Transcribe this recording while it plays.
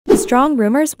Strong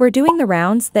rumors were doing the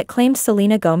rounds that claimed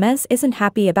Selena Gomez isn't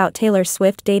happy about Taylor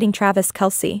Swift dating Travis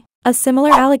Kelce. A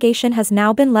similar allegation has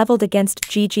now been leveled against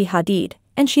Gigi Hadid,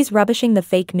 and she's rubbishing the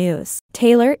fake news.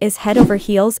 Taylor is head over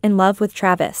heels in love with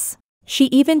Travis. She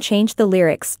even changed the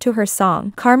lyrics to her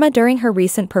song Karma during her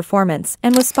recent performance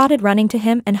and was spotted running to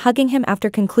him and hugging him after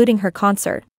concluding her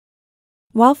concert.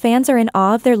 While fans are in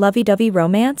awe of their lovey-dovey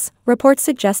romance, reports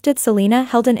suggested Selena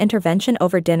held an intervention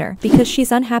over dinner because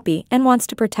she's unhappy and wants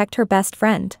to protect her best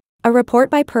friend. A report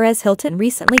by Perez Hilton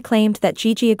recently claimed that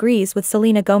Gigi agrees with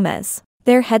Selena Gomez.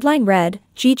 Their headline read,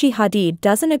 "Gigi Hadid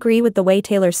doesn't agree with the way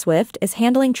Taylor Swift is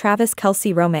handling Travis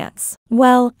Kelce romance."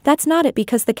 Well, that's not it,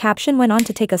 because the caption went on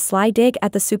to take a sly dig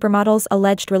at the supermodel's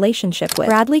alleged relationship with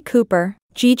Bradley Cooper.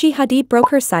 Gigi Hadid broke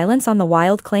her silence on the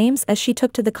wild claims as she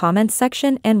took to the comments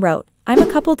section and wrote, "I'm a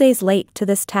couple days late to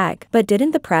this tag, but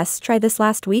didn't the press try this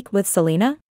last week with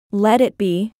Selena? Let it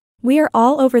be. We are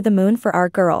all over the moon for our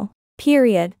girl.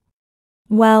 Period."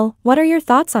 Well, what are your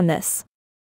thoughts on this?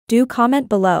 Do comment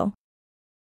below.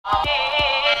 Okay.